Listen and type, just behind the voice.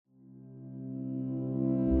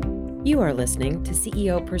You are listening to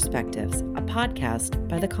CEO Perspectives, a podcast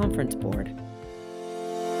by the Conference Board.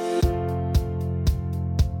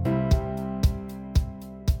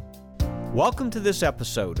 Welcome to this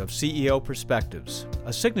episode of CEO Perspectives,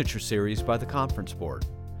 a signature series by the Conference Board.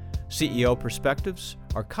 CEO Perspectives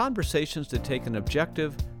are conversations that take an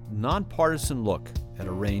objective, nonpartisan look at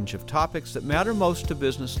a range of topics that matter most to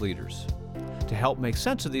business leaders. To help make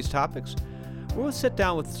sense of these topics, we'll sit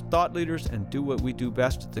down with thought leaders and do what we do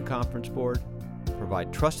best at the Conference Board,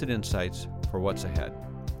 provide trusted insights for what's ahead.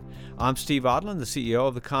 I'm Steve Odland, the CEO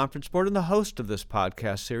of the Conference Board and the host of this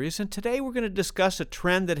podcast series, and today we're going to discuss a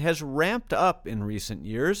trend that has ramped up in recent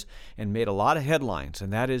years and made a lot of headlines,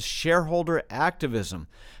 and that is shareholder activism.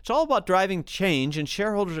 It's all about driving change, and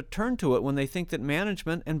shareholders are turned to it when they think that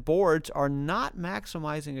management and boards are not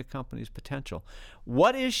maximizing a company's potential.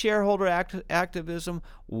 What is shareholder activism?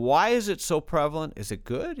 Why is it so prevalent? Is it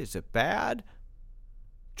good? Is it bad?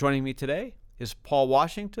 Joining me today is Paul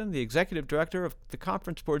Washington, the Executive Director of the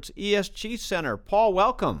Conference Board's ESG Center. Paul,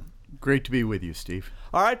 welcome. Great to be with you, Steve.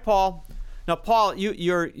 All right, Paul. Now, Paul,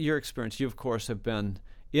 your experience, you, of course, have been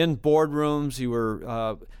in boardrooms. You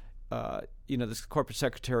were, this corporate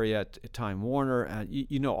secretary at Time Warner.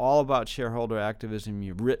 You know all about shareholder activism.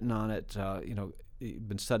 You've written on it. You've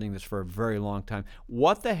been studying this for a very long time.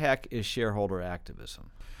 What the heck is shareholder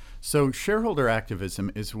activism? So shareholder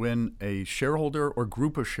activism is when a shareholder or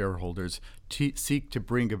group of shareholders seek to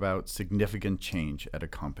bring about significant change at a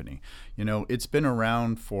company. You know, it's been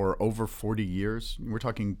around for over 40 years. We're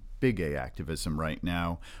talking big A activism right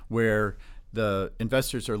now, where the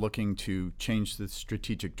investors are looking to change the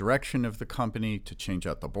strategic direction of the company, to change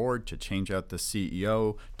out the board, to change out the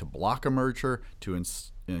CEO, to block a merger, to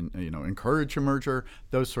encourage a merger,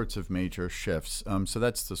 those sorts of major shifts. So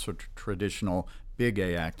that's the sort of traditional big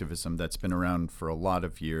A activism that's been around for a lot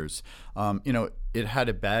of years. It had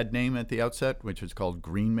a bad name at the outset, which was called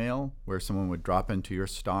greenmail, where someone would drop into your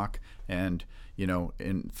stock and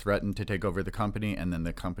threaten to take over the company, and then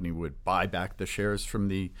the company would buy back the shares from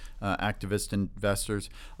the activist investors.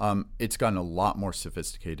 It's gotten a lot more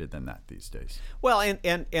sophisticated than that these days. Well,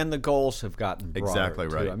 and the goals have gotten broader. Exactly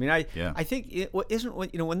right. Too. I mean, I think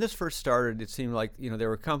when this first started, it seemed like there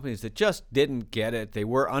were companies that just didn't get it. They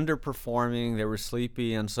were underperforming. They were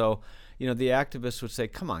sleepy, and so the activists would say,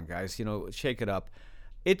 "Come on, guys, shake it up."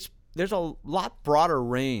 There's a lot broader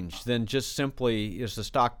range than just simply is the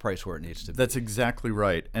stock price where it needs to be. That's exactly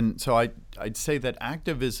right. And so I'd say that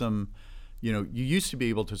activism, you used to be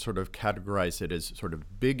able to sort of categorize it as sort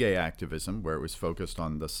of big A activism, where it was focused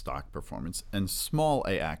on the stock performance, and small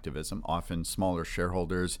A activism, often smaller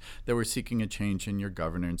shareholders that were seeking a change in your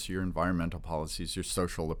governance, your environmental policies, your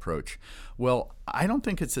social approach. Well, I don't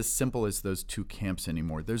think it's as simple as those two camps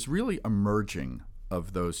anymore. There's really a merging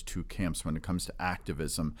of those two camps when it comes to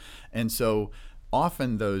activism. And so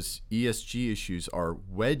often those ESG issues are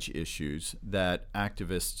wedge issues that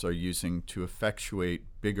activists are using to effectuate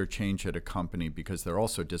bigger change at a company because they're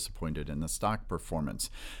also disappointed in the stock performance.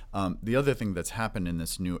 The other thing that's happened in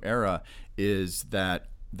this new era is that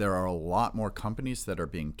there are a lot more companies that are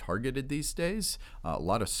being targeted these days. A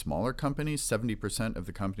lot of smaller companies. 70% of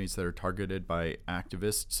the companies that are targeted by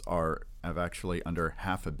activists have actually under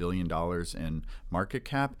 $500 million in market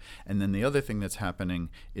cap. And then the other thing that's happening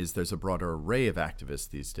is there's a broader array of activists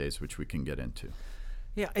these days, which we can get into.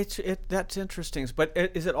 Yeah, that's interesting. But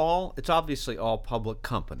is it all? It's obviously all public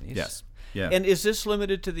companies. Yes. Yeah. And is this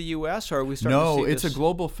limited to the U.S. or are we starting to see No, this? it's a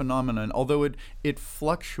global phenomenon. Although it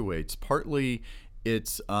fluctuates. Partly,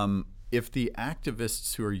 it's if the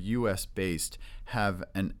activists who are U.S. based have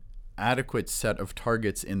an adequate set of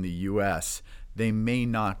targets in the U.S., they may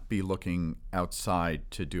not be looking outside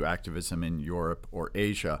to do activism in Europe or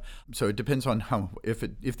Asia. So it depends on if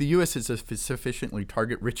the U.S. is a sufficiently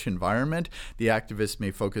target-rich environment, the activists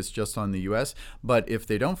may focus just on the U.S. But if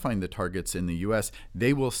they don't find the targets in the U.S.,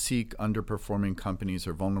 they will seek underperforming companies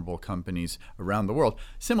or vulnerable companies around the world.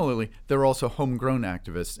 Similarly, there are also homegrown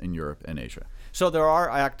activists in Europe and Asia. So there are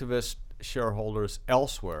activist shareholders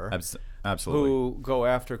elsewhere. Absolutely. Who go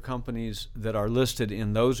after companies that are listed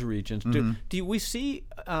in those regions. Mm-hmm. Do we see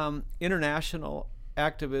international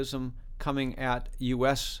activism coming at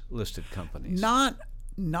U.S. listed companies?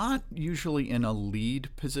 Not usually in a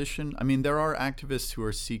lead position. I mean, there are activists who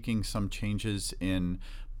are seeking some changes in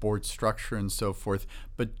board structure and so forth,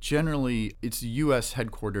 but generally it's U.S.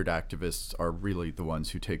 headquartered activists are really the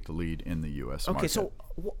ones who take the lead in the U.S. market. Okay, so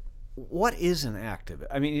what is an activist?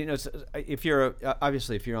 I mean, if you're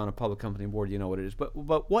obviously if you're on a public company board, you know what it is. But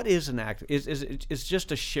what is an activist? Is it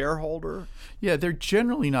just a shareholder? Yeah, they're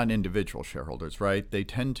generally not individual shareholders, right? They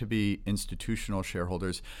tend to be institutional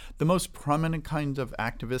shareholders. The most prominent kinds of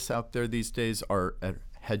activists out there these days are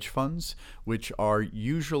hedge funds, which are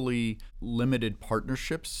usually limited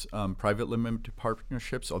partnerships, private limited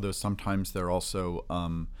partnerships, although sometimes they're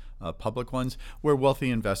also public ones, where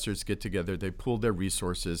wealthy investors get together, they pool their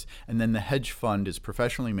resources, and then the hedge fund is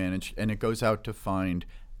professionally managed, and it goes out to find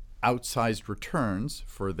outsized returns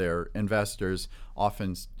for their investors,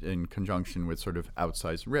 often in conjunction with sort of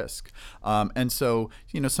outsized risk. And so,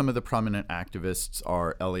 some of the prominent activists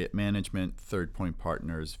are Elliott Management, Third Point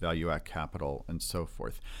Partners, Value Act Capital, and so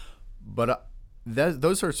forth. But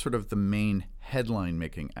those are sort of the main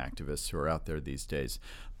headline-making activists who are out there these days.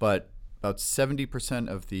 But about 70%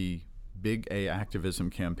 of the big A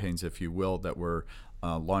activism campaigns, if you will, that were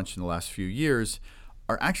launched in the last few years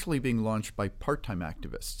are actually being launched by part-time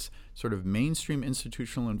activists, sort of mainstream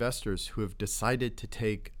institutional investors who have decided to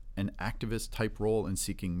take an activist-type role in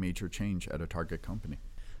seeking major change at a target company.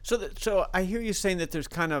 So I hear you saying that there's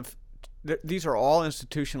kind of these are all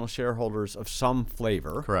institutional shareholders of some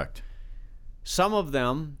flavor. Correct. Some of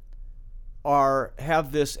them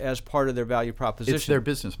have this as part of their value proposition. It's their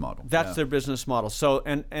business model. That's their business model. So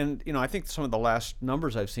and I think some of the last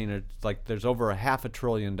numbers I've seen are like there's over $500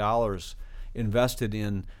 billion invested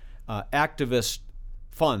in activist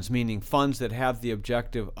funds, meaning funds that have the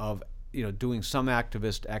objective of doing some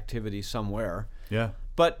activist activity somewhere. Yeah.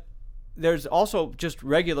 But there's also just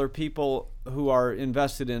regular people who are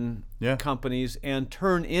invested in companies and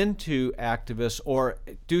turn into activists or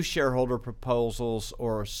do shareholder proposals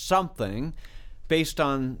or something based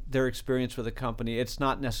on their experience with a company. It's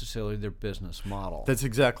not necessarily their business model. That's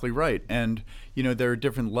exactly right. And, there are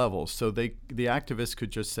different levels. So the activist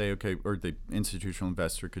could just say, okay, or the institutional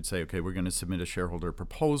investor could say, okay, we're going to submit a shareholder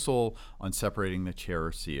proposal on separating the chair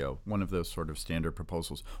or CEO, one of those sort of standard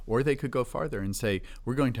proposals. Or they could go farther and say,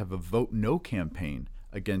 we're going to have a vote no campaign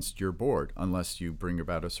against your board unless you bring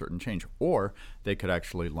about a certain change. Or they could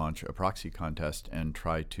actually launch a proxy contest and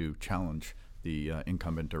try to challenge the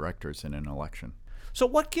incumbent directors in an election. So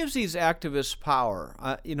what gives these activists power?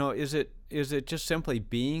 Is it just simply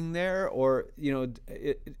being there, or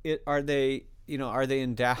are they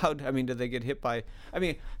endowed? I mean, do they get hit by? I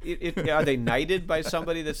mean, are they knighted by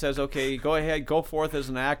somebody that says, "Okay, go ahead, go forth as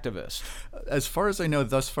an activist"? As far as I know,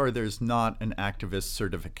 thus far, there's not an activist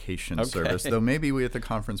certification service, though maybe we at the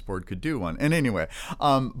conference board could do one. And anyway,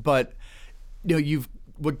 but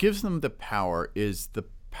what gives them the power is the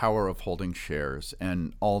power of holding shares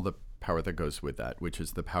and all the power that goes with that, which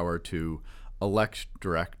is the power to elect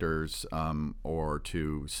directors or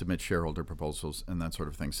to submit shareholder proposals and that sort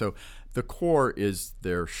of thing. So the core is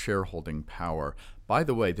their shareholding power. By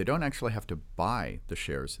the way, they don't actually have to buy the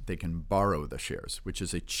shares. They can borrow the shares, which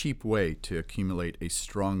is a cheap way to accumulate a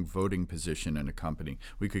strong voting position in a company.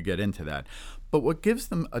 We could get into that. But what gives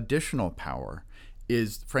them additional power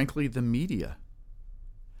is, frankly, the media.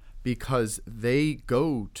 Because they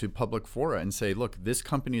go to public fora and say, look, this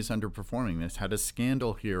company is underperforming. This had a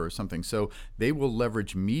scandal here or something. So they will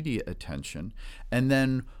leverage media attention. And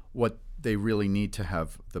then what they really need to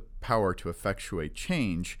have the power to effectuate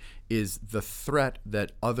change is the threat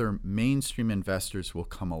that other mainstream investors will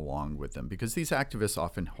come along with them, because these activists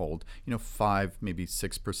often hold 5, maybe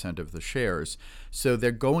 6% of the shares. So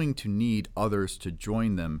they're going to need others to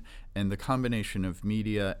join them. And the combination of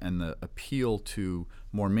media and the appeal to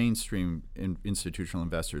more mainstream institutional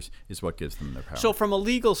investors is what gives them their power. So from a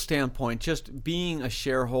legal standpoint, just being a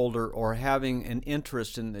shareholder or having an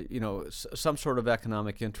interest in some sort of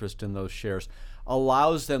economic interest in those shares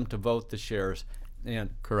allows them to vote the shares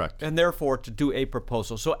and correct, and therefore to do a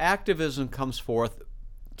proposal. So activism comes forth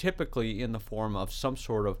typically in the form of some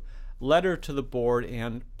sort of letter to the board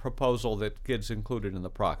and proposal that gets included in the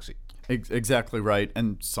proxy. Exactly right,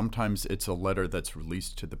 and sometimes it's a letter that's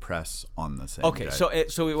released to the press on the same day. So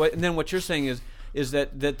and then what you're saying is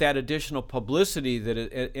that additional publicity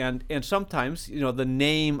and sometimes the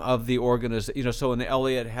name of the organization. So an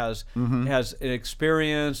Elliott has an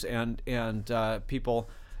experience and people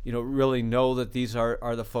really know that these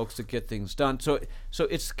are the folks that get things done. So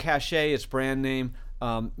it's cachet, it's brand name.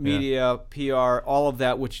 Media, PR, all of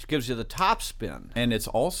that, which gives you the top spin. And it's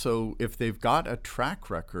also, if they've got a track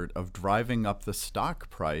record of driving up the stock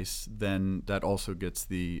price, then that also gets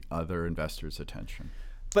the other investors' attention.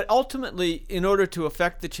 But ultimately, in order to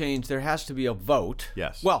affect the change, there has to be a vote.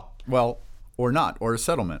 Yes. Well, Or not, or a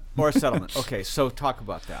settlement. Or a settlement. Okay, so talk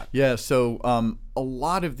about that. Yeah, so a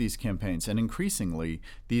lot of these campaigns, and increasingly,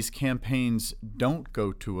 these campaigns don't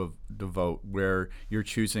go to the vote where you're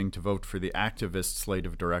choosing to vote for the activist slate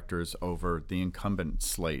of directors over the incumbent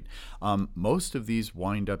slate. Most of these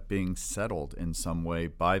wind up being settled in some way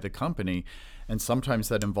by the company, and sometimes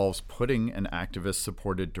that involves putting an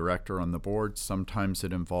activist-supported director on the board. Sometimes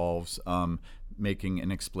it involves making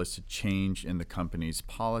an explicit change in the company's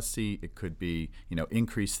policy. It could be,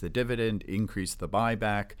 increase the dividend, increase the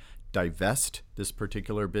buyback, divest this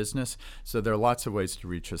particular business. So there are lots of ways to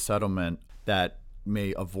reach a settlement that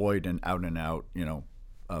may avoid an out-and-out,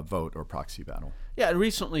 vote or proxy battle. Yeah, and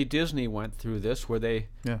recently Disney went through this where they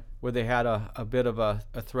had a bit of a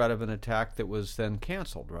threat of an attack that was then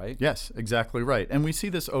canceled, right? Yes, exactly right. And we see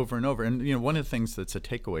this over and over. And one of the things that's a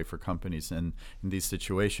takeaway for companies in these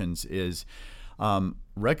situations is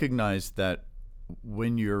recognize that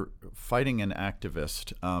when you're fighting an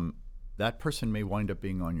activist, that person may wind up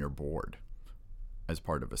being on your board as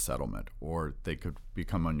part of a settlement, or they could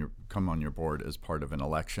come on your board as part of an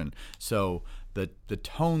election. So the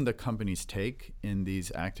tone that companies take in these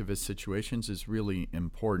activist situations is really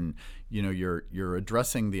important. You're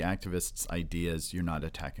addressing the activists' ideas. You're not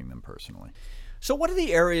attacking them personally. So what are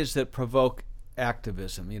the areas that provoke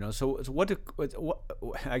activism? So what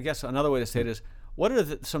I guess another way to say it is, what are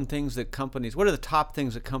what are the top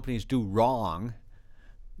things that companies do wrong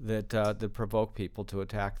that provoke people to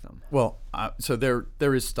attack them? Well, so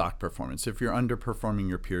there is stock performance. If you're underperforming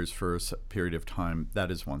your peers for a period of time, that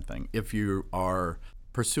is one thing. If you are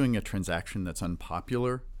pursuing a transaction that's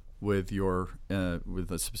unpopular with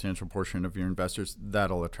with a substantial portion of your investors,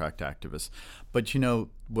 that'll attract activists. But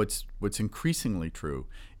what's increasingly true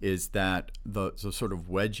is that the sort of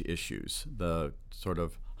wedge issues, the sort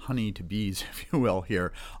of honey to bees, if you will,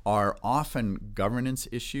 here, are often governance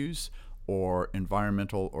issues or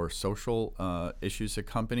environmental or social issues at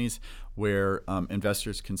companies where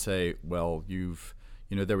investors can say, well,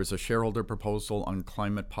 there was a shareholder proposal on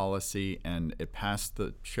climate policy and it passed,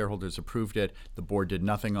 the shareholders approved it, the board did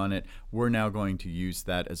nothing on it. We're now going to use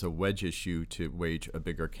that as a wedge issue to wage a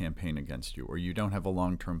bigger campaign against you, or you don't have a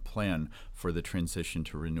long-term plan for the transition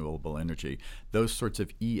to renewable energy. Those sorts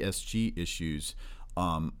of ESG issues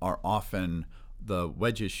are often the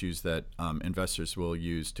wedge issues that investors will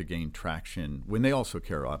use to gain traction when they also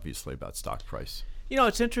care, obviously, about stock price.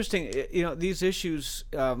 It's interesting. These issues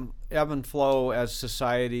ebb and flow as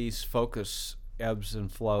society's focus ebbs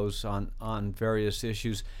and flows on various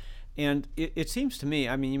issues. And it seems to me,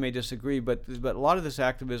 you may disagree, but a lot of this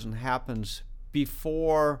activism happens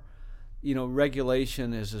before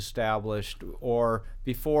regulation is established or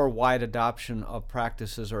before wide adoption of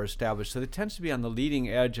practices are established. So it tends to be on the leading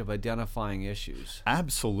edge of identifying issues.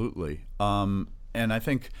 Absolutely. And I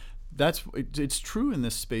think it's true in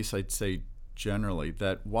this space, I'd say, generally,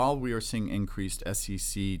 that while we are seeing increased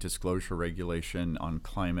SEC disclosure regulation on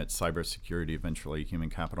climate, cybersecurity, eventually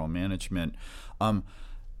human capital management,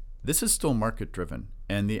 this is still market-driven.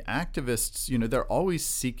 And the activists, they're always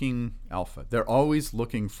seeking alpha. They're always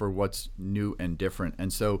looking for what's new and different.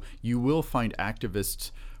 And so you will find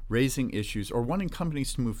activists raising issues or wanting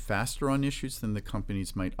companies to move faster on issues than the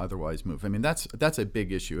companies might otherwise move. That's a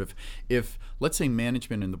big issue. If let's say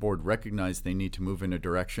management and the board recognize they need to move in a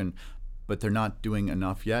direction, but they're not doing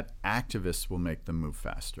enough yet, activists will make them move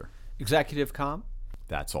faster. Executive comp?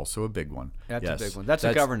 That's also a big one. That's a big one. That's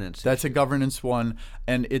a governance. That's a governance one,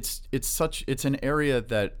 and it's an area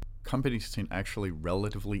that companies can actually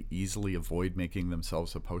relatively easily avoid making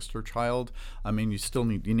themselves a poster child.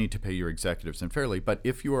 You need to pay your executives and fairly, but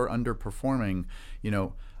if you are underperforming,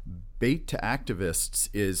 bait to activists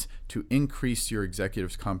is to increase your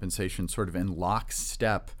executives' compensation sort of in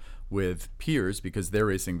lockstep with peers because they're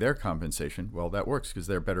raising their compensation. Well, that works because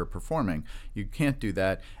they're better performing. You can't do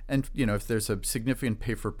that. And if there's a significant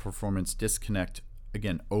pay for performance disconnect,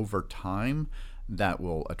 again, over time, that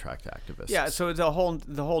will attract activists. Yeah, so the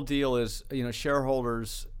whole deal is,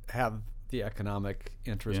 shareholders have the economic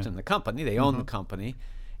interest in the company. They own the company.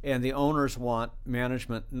 And the owners want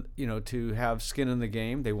management, to have skin in the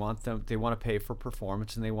game. They want to pay for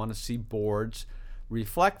performance, and they want to see boards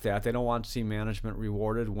reflect that. They don't want to see management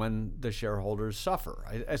rewarded when the shareholders suffer.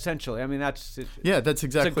 Essentially, that's exactly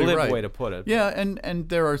right. It's a glib way to put it. Yeah, and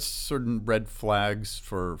there are certain red flags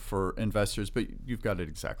for investors, but you've got it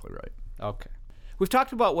exactly right. Okay. We've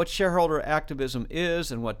talked about what shareholder activism is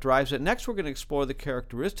and what drives it. Next, we're going to explore the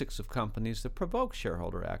characteristics of companies that provoke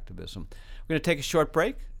shareholder activism. We're going to take a short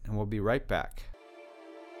break, and we'll be right back.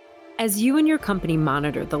 As you and your company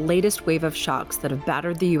monitor the latest wave of shocks that have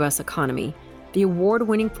battered the U.S. economy, the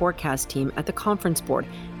award-winning forecast team at the Conference Board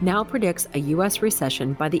now predicts a U.S.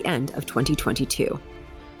 recession by the end of 2022.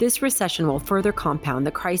 This recession will further compound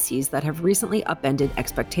the crises that have recently upended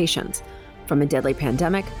expectations, from a deadly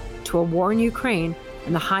pandemic to a war in Ukraine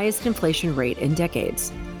and the highest inflation rate in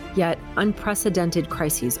decades. Yet, unprecedented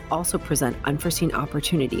crises also present unforeseen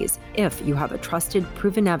opportunities if you have a trusted,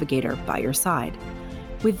 proven navigator by your side.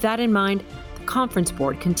 With that in mind, the Conference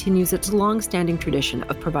Board continues its long-standing tradition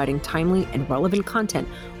of providing timely and relevant content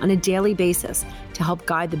on a daily basis to help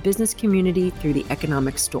guide the business community through the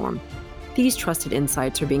economic storm. These trusted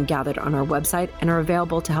insights are being gathered on our website and are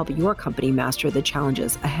available to help your company master the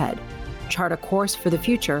challenges ahead. Chart a course for the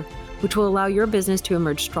future, which will allow your business to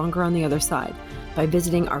emerge stronger on the other side by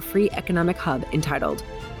visiting our free economic hub entitled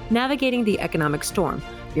Navigating the Economic Storm,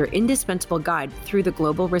 your indispensable guide through the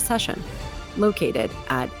global recession, located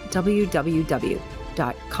at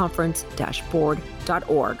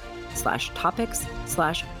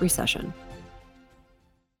www.conference-board.org/topics/recession.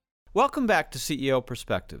 Welcome back to CEO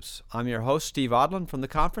Perspectives. I'm your host, Steve Odland from the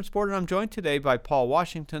Conference Board, and I'm joined today by Paul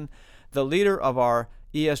Washington, the leader of our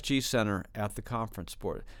ESG Center at the Conference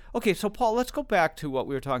Board. Okay, so Paul, let's go back to what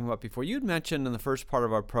we were talking about before. You'd mentioned in the first part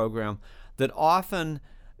of our program that often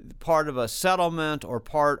part of a settlement or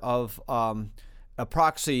part of a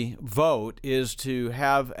proxy vote is to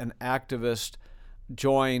have an activist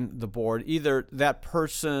join the board, either that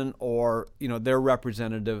person or their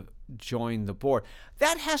representative join the board.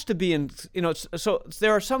 That has to be so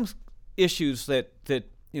there are some issues that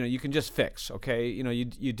you can just fix. Okay,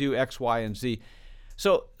 you do X, Y, and Z.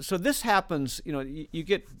 So this happens. You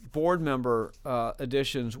get board member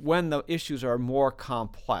additions when the issues are more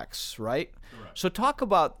complex, right? Correct. So talk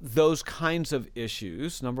about those kinds of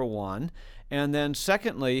issues. Number one. And then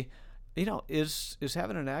secondly, is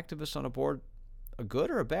having an activist on a board a good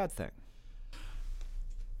or a bad thing?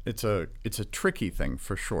 It's a tricky thing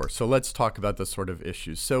for sure. So let's talk about the sort of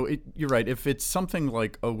issues. So you're right. If it's something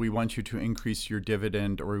like, we want you to increase your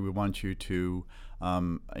dividend, or we want you to,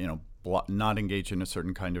 not engage in a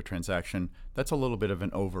certain kind of transaction, that's a little bit of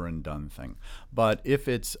an over and done thing. But if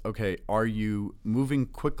it's, are you moving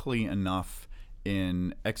quickly enough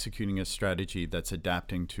in executing a strategy that's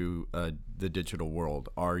adapting to the digital world?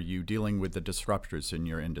 Are you dealing with the disruptors in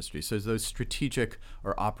your industry? So those strategic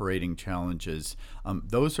or operating challenges,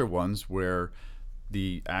 those are ones where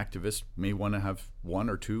the activist may want to have one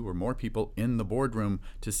or two or more people in the boardroom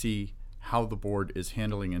to see how the board is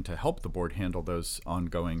handling and to help the board handle those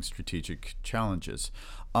ongoing strategic challenges.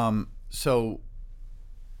 So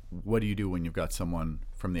what do you do when you've got someone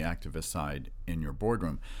from the activist side in your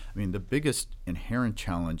boardroom? I mean, the biggest inherent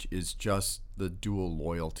challenge is just the dual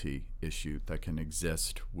loyalty issue that can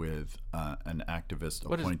exist with an activist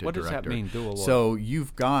appointed director. What does that mean, dual loyalty? So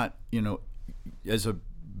you've got, as a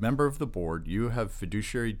member of the board, you have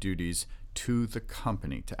fiduciary duties to the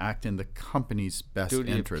company, to act in the company's best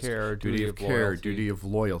interest. Duty of care, duty of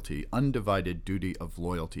loyalty, undivided duty of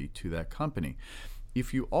loyalty to that company.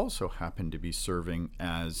 If you also happen to be serving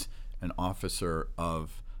as an officer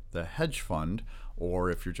of the hedge fund, or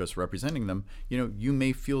if you're just representing them, you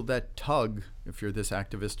may feel that tug, if you're this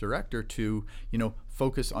activist director, to,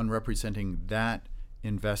 focus on representing that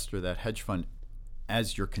investor, that hedge fund,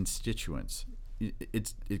 as your constituents.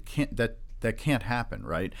 That can't happen,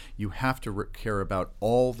 right? You have to care about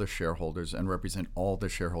all the shareholders and represent all the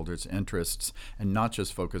shareholders' interests, and not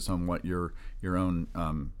just focus on what your own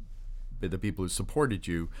the people who supported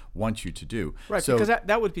you want you to do. Right, so, because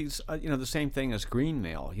that would be the same thing as green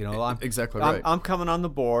mail. Exactly right. I'm coming on the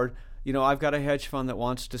board. I've got a hedge fund that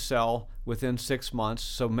wants to sell within 6 months,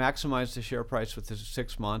 so maximize the share price within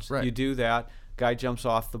 6 months. Right. You do that, guy jumps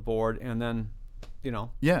off the board, and then,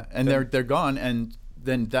 Yeah, and they're gone, and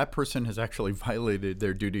then that person has actually violated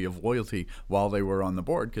their duty of loyalty while they were on the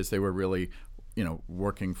board, because they were really,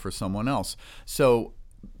 working for someone else. So,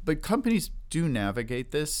 but companies do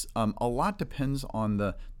navigate this. A lot depends on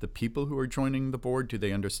the people who are joining the board. Do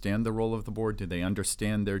they understand the role of the board? Do they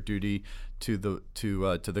understand their duty to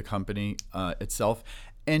the company itself?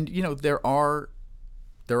 And there are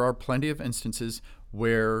plenty of instances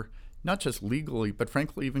where, not just legally, but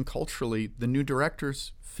frankly even culturally, the new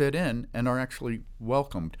directors fit in and are actually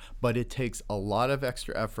welcomed. But it takes a lot of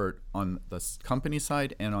extra effort on the company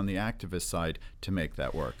side and on the activist side to make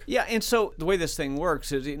that work. Yeah, and so the way this thing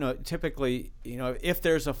works is, typically, if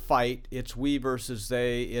there's a fight, it's we versus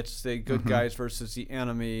they, it's the good guys versus the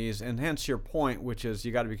enemies, and hence your point, which is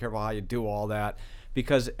you got to be careful how you do all that,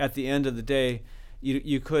 because at the end of the day,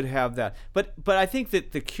 you could have that. But I think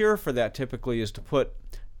that the cure for that typically is to put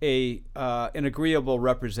an agreeable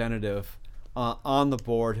representative on the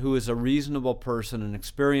board who is a reasonable person, an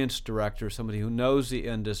experienced director, somebody who knows the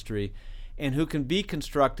industry, and who can be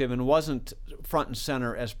constructive and wasn't front and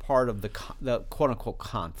center as part of the quote-unquote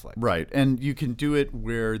conflict. Right, and you can do it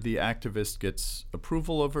where the activist gets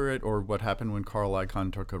approval over it, or what happened when Carl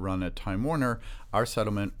Icahn took a run at Time Warner. Our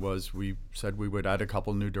settlement was we said we would add a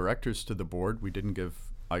couple new directors to the board. We didn't give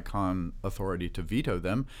Icahn authority to veto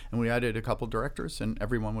them, and we added a couple directors, and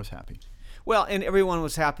everyone was happy. Well, and everyone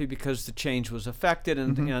was happy because the change was effected,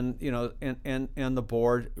 and and the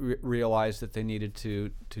board realized that they needed to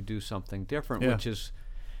do something different, which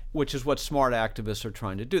is what smart activists are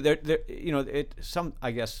trying to do.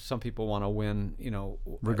 I guess some people want to win,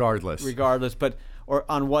 regardless, but or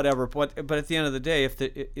on whatever. But at the end of the day, if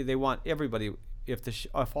they want everybody, if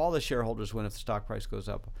all the shareholders win, if the stock price goes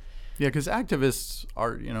up. Yeah, because activists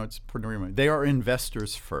are, they are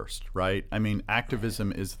investors first, right? I mean,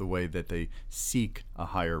 activism is the way that they seek a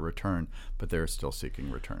higher return, but they're still seeking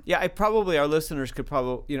return. Yeah, our listeners could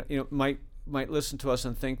probably, might listen to us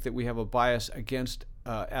and think that we have a bias against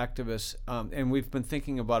activists, and we've been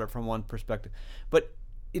thinking about it from one perspective. But,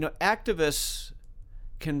 activists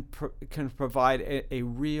can provide a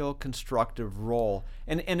real constructive role,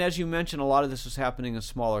 and as you mentioned, a lot of this is happening in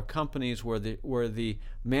smaller companies where the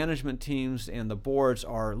management teams and the boards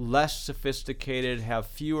are less sophisticated, have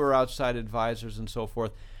fewer outside advisors, and so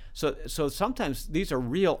forth. So sometimes these are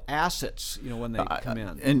real assets, when they come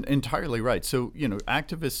in. And entirely right. So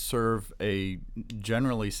activists serve a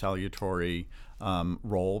generally salutary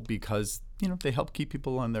role because they help keep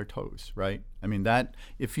people on their toes, right? I mean, that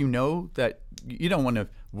if you know that you don't want to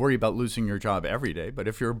worry about losing your job every day, but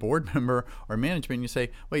if you're a board member or management, you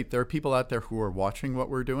say, wait, there are people out there who are watching what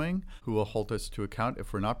we're doing, who will hold us to account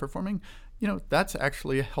if we're not performing. That's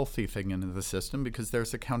actually a healthy thing in the system because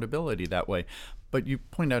there's accountability that way. But you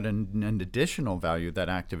point out an additional value that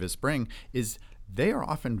activists bring is they are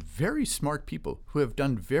often very smart people who have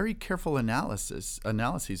done very careful analyses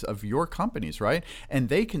of your companies, right? And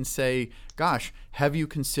they can say, gosh, have you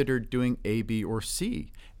considered doing A, B, or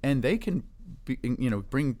C? And they can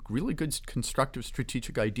bring really good constructive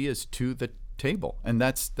strategic ideas to the table. And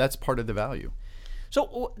that's part of the value.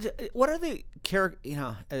 So what are the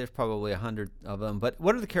there's probably 100 of them, but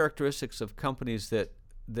what are the characteristics of companies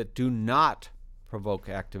that do not provoke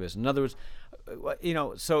activism? In other words,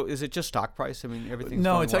 so is it just stock price? I mean, everything's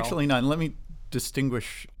No, going it's well? actually not. And let me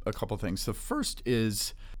distinguish a couple things. The first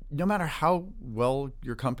is no matter how well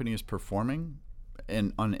your company is performing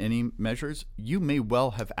and on any measures, you may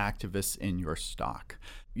well have activists in your stock.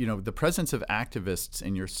 The presence of activists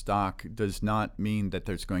in your stock does not mean that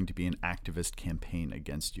there's going to be an activist campaign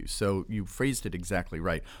against you. So you phrased it exactly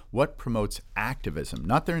right. What promotes activism?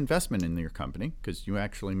 Not their investment in your company, because you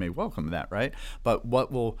actually may welcome that, right? But what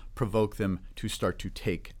will provoke them to start to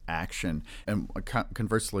take action? And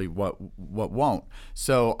conversely, what won't?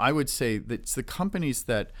 So I would say that it's the companies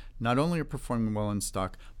that not only are performing well in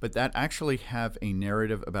stock, but that actually have a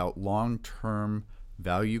narrative about long-term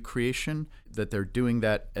value creation, that they're doing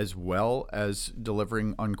that as well as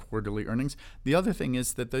delivering on quarterly earnings. The other thing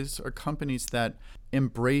is that those are companies that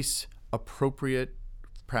embrace appropriate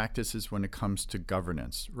practices when it comes to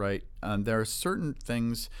governance, right? There are certain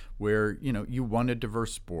things where, you want a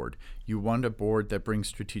diverse board. You want a board that brings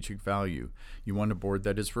strategic value. You want a board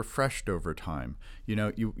that is refreshed over time.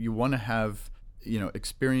 You want to have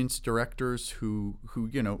experienced directors who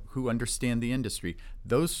understand the industry.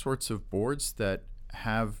 Those sorts of boards that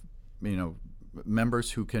have,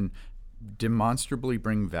 members who can demonstrably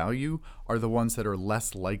bring value are the ones that are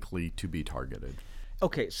less likely to be targeted.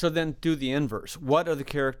 Okay, so then do the inverse. What are the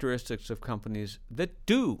characteristics of companies that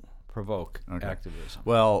do provoke activism?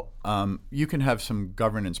 Well, you can have some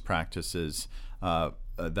governance practices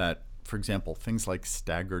that, for example, things like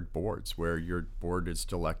staggered boards, where your board is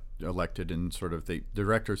elected and sort of the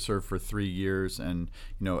directors serve for 3 years, and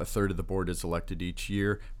a third of the board is elected each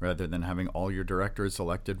year, rather than having all your directors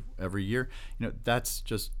elected every year. That's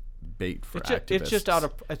just bait for activists. It's just out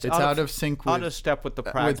of sync, out of step with the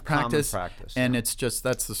practice, common practice, and it's just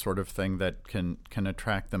that's the sort of thing that can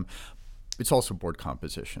attract them. It's also board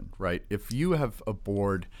composition, right? If you have a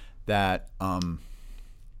board that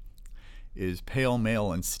is pale,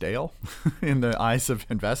 male, and stale in the eyes of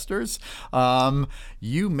investors,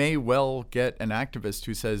 you may well get an activist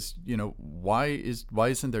who says, why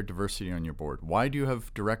isn't there diversity on your board? Why do you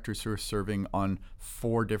have directors who are serving on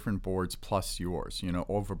 4 different boards plus yours,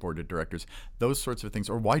 overboarded directors, those sorts of things?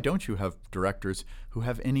 Or why don't you have directors who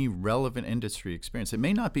have any relevant industry experience? It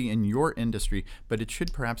may not be in your industry, but it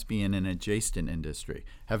should perhaps be in an adjacent industry.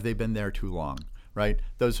 Have they been there too long? right?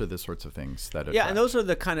 Those are the sorts of things that attract. Yeah, and those are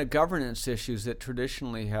the kind of governance issues that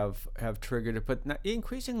traditionally have triggered it, but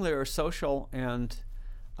increasingly are social and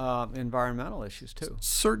environmental issues too.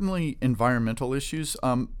 Certainly environmental issues,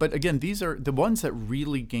 but again, these are the ones that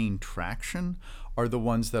really gain traction are the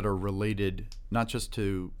ones that are related not just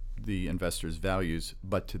to the investor's values,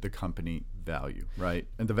 but to the company value, right?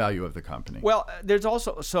 And the value of the company. Well, there's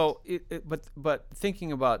also but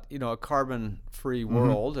thinking about a carbon-free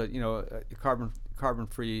world,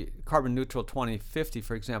 carbon neutral 2050,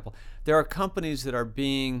 for example, there are companies that are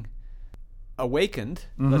being awakened,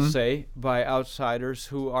 let's say, by outsiders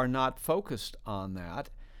who are not focused on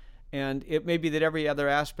that. And it may be that every other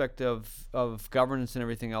aspect of governance and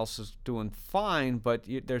everything else is doing fine, but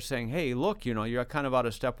they're saying, hey, look, you're kind of out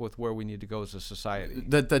of step with where we need to go as a society.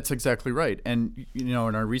 That's exactly right. And, in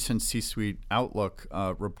our recent C-Suite Outlook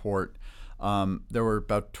report, there were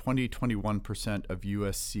about 21% of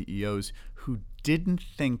U.S. CEOs who didn't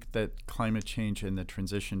think that climate change and the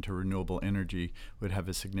transition to renewable energy would have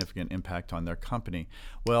a significant impact on their company.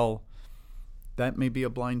 Well, that may be a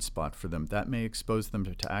blind spot for them. That may expose them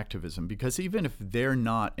to activism, because even if they're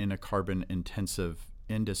not in a carbon-intensive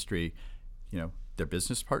industry, their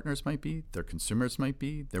business partners might be, their consumers might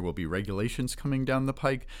be, there will be regulations coming down the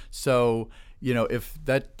pike. So, if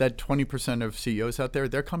that 20% of CEOs out there,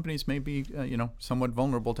 their companies may be, somewhat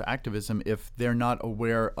vulnerable to activism if they're not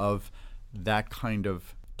aware of that kind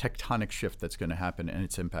of tectonic shift that's going to happen and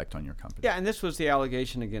its impact on your company. Yeah, and this was the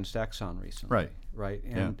allegation against Exxon recently. Right.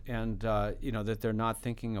 And that they're not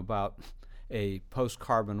thinking about a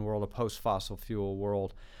post-carbon world, a post-fossil fuel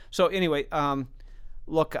world. So anyway,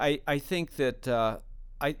 look, I think that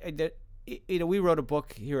we wrote a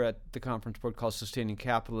book here at the Conference Board called Sustaining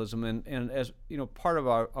Capitalism, and as part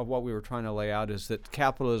of what we were trying to lay out is that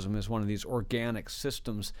capitalism is one of these organic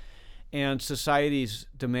systems, and society's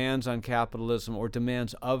demands on capitalism or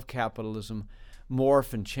demands of capitalism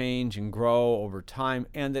morph and change and grow over time,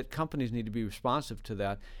 and that companies need to be responsive to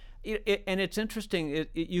that. And it's interesting,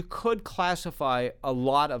 you could classify a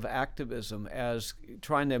lot of activism as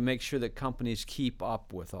trying to make sure that companies keep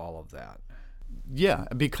up with all of that. Yeah,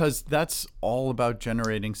 because that's all about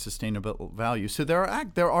generating sustainable value. So there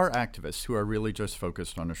are activists who are really just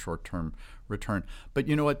focused on a short-term return. But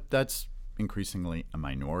you know what? That's increasingly a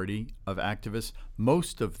minority of activists.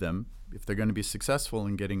 Most of them, if they're going to be successful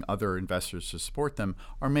in getting other investors to support them,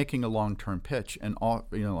 are making a long-term pitch and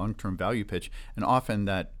long-term value pitch, and often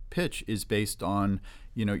that pitch is based on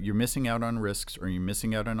you're missing out on risks or you're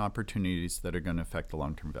missing out on opportunities that are going to affect the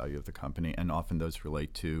long-term value of the company, and often those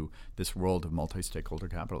relate to this world of multi-stakeholder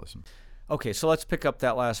capitalism. Okay, so let's pick up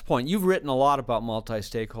that last point. You've written a lot about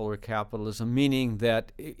multi-stakeholder capitalism, meaning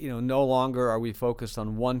that no longer are we focused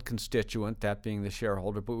on one constituent, that being the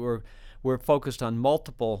shareholder, but we're focused on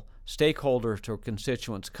multiple stakeholders or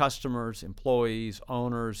constituents: customers, employees,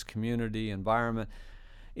 owners, community, environment.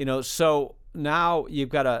 So now you've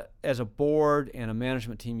got as a board and a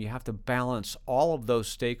management team, you have to balance all of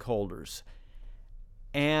those stakeholders,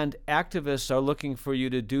 and activists are looking for you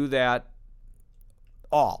to do that.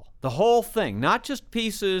 The whole thing, not just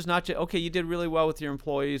pieces, not just, okay, you did really well with your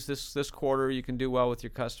employees this quarter, you can do well with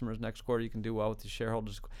your customers, next quarter you can do well with your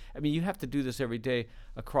shareholders. I mean, you have to do this every day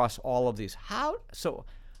across all of these. How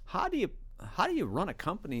do you run a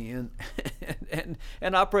company and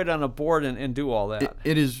operate on a board and do all that?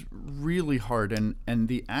 It is really hard, and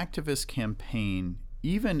the activist campaign,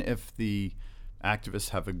 even if the activists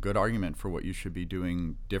have a good argument for what you should be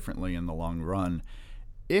doing differently in the long run,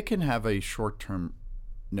 it can have a short-term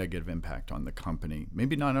negative impact on the company.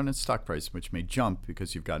 Maybe not on its stock price, which may jump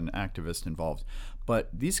because you've got an activist involved, but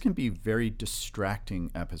these can be very distracting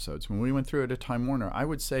episodes. When we went through it at Time Warner, I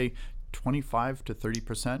would say 25 to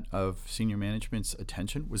 30% of senior management's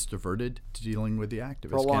attention was diverted to dealing with the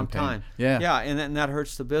activist for a long campaign. time. Yeah, and that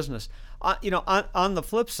hurts the business. On the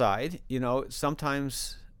flip side,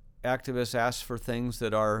 sometimes activists ask for things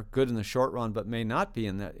that are good in the short run, but may not be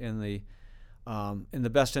in the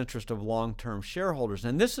best interest of long-term shareholders.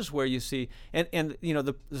 And this is where you see,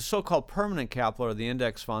 the so-called permanent capital are the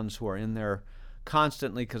index funds who are in there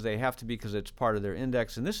constantly because they have to be, because it's part of their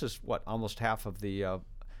index. And this is almost half of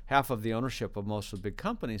the ownership of most of the big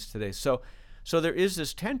companies today. So there is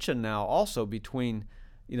this tension now also between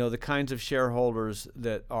the kinds of shareholders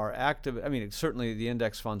that are active. I mean, certainly the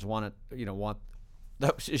index funds want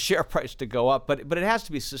the share price to go up, but it has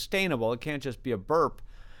to be sustainable. It can't just be a burp.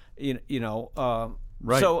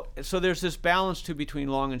 Right. So there's this balance too between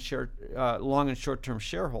long and short-term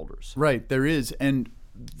shareholders. Right, there is, and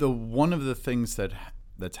one of the things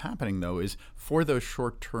that's happening though is for those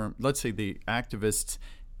short-term, let's say the activists,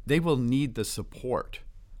 they will need the support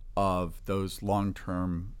of those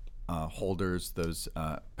long-term holders, those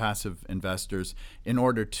passive investors, in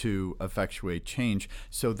order to effectuate change.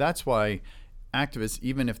 So that's why activists,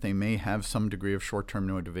 even if they may have some degree of short-term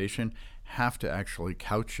motivation, have to actually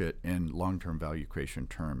couch it in long-term value creation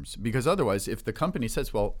terms. Because otherwise, if the company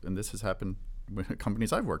says, well, and this has happened with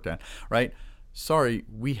companies I've worked at, right? Sorry,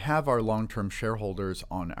 we have our long-term shareholders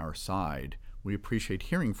on our side. We appreciate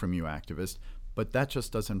hearing from you, activists, but that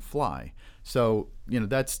just doesn't fly. So,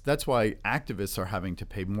 that's why activists are having to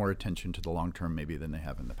pay more attention to the long term maybe than they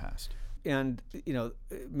have in the past. And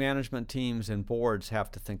management teams and boards have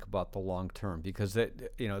to think about the long term, because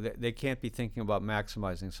they can't be thinking about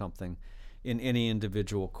maximizing something in any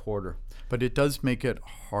individual quarter. But it does make it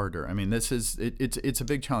harder. I mean, it's a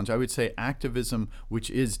big challenge. I would say activism, which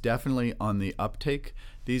is definitely on the uptake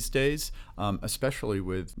these days, especially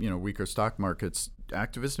with weaker stock markets,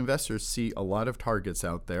 activist investors see a lot of targets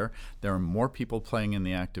out there. There are more people playing in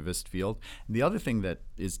the activist field. And the other thing that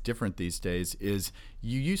is different these days is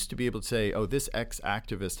you used to be able to say, oh, this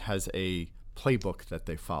ex-activist has a playbook that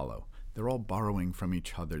they follow. They're all borrowing from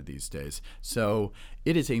each other these days. So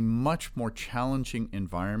it is a much more challenging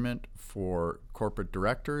environment for corporate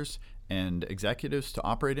directors and executives to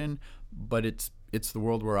operate in, but it's the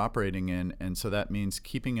world we're operating in, and so that means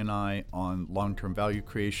keeping an eye on long-term value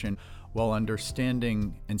creation while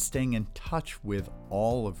understanding and staying in touch with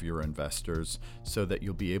all of your investors so that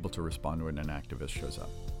you'll be able to respond when an activist shows up.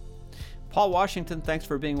 Paul Washington, thanks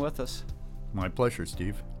for being with us. My pleasure,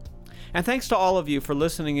 Steve. And thanks to all of you for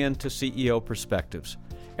listening in to CEO Perspectives.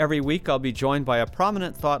 Every week I'll be joined by a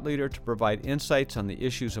prominent thought leader to provide insights on the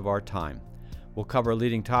issues of our time. We'll cover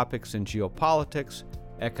leading topics in geopolitics,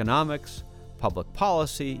 economics, public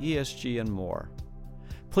policy, ESG, and more.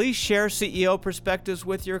 Please share CEO Perspectives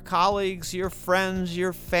with your colleagues, your friends,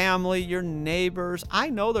 your family, your neighbors. I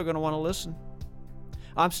know they're going to want to listen.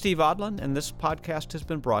 I'm Steve Odland, and this podcast has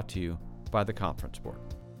been brought to you by the Conference Board.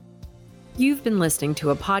 You've been listening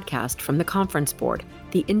to a podcast from the Conference Board,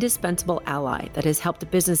 the indispensable ally that has helped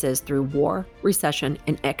businesses through war, recession,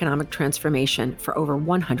 and economic transformation for over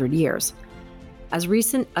 100 years. As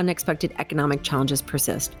recent unexpected economic challenges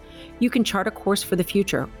persist, you can chart a course for the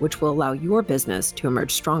future which will allow your business to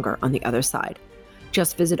emerge stronger on the other side.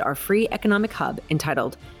 Just visit our free economic hub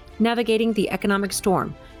entitled Navigating the Economic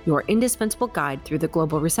Storm, your indispensable guide through the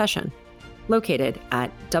global recession, located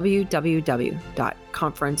at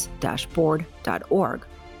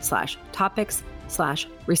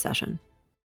www.conference-board.org/topics/recession.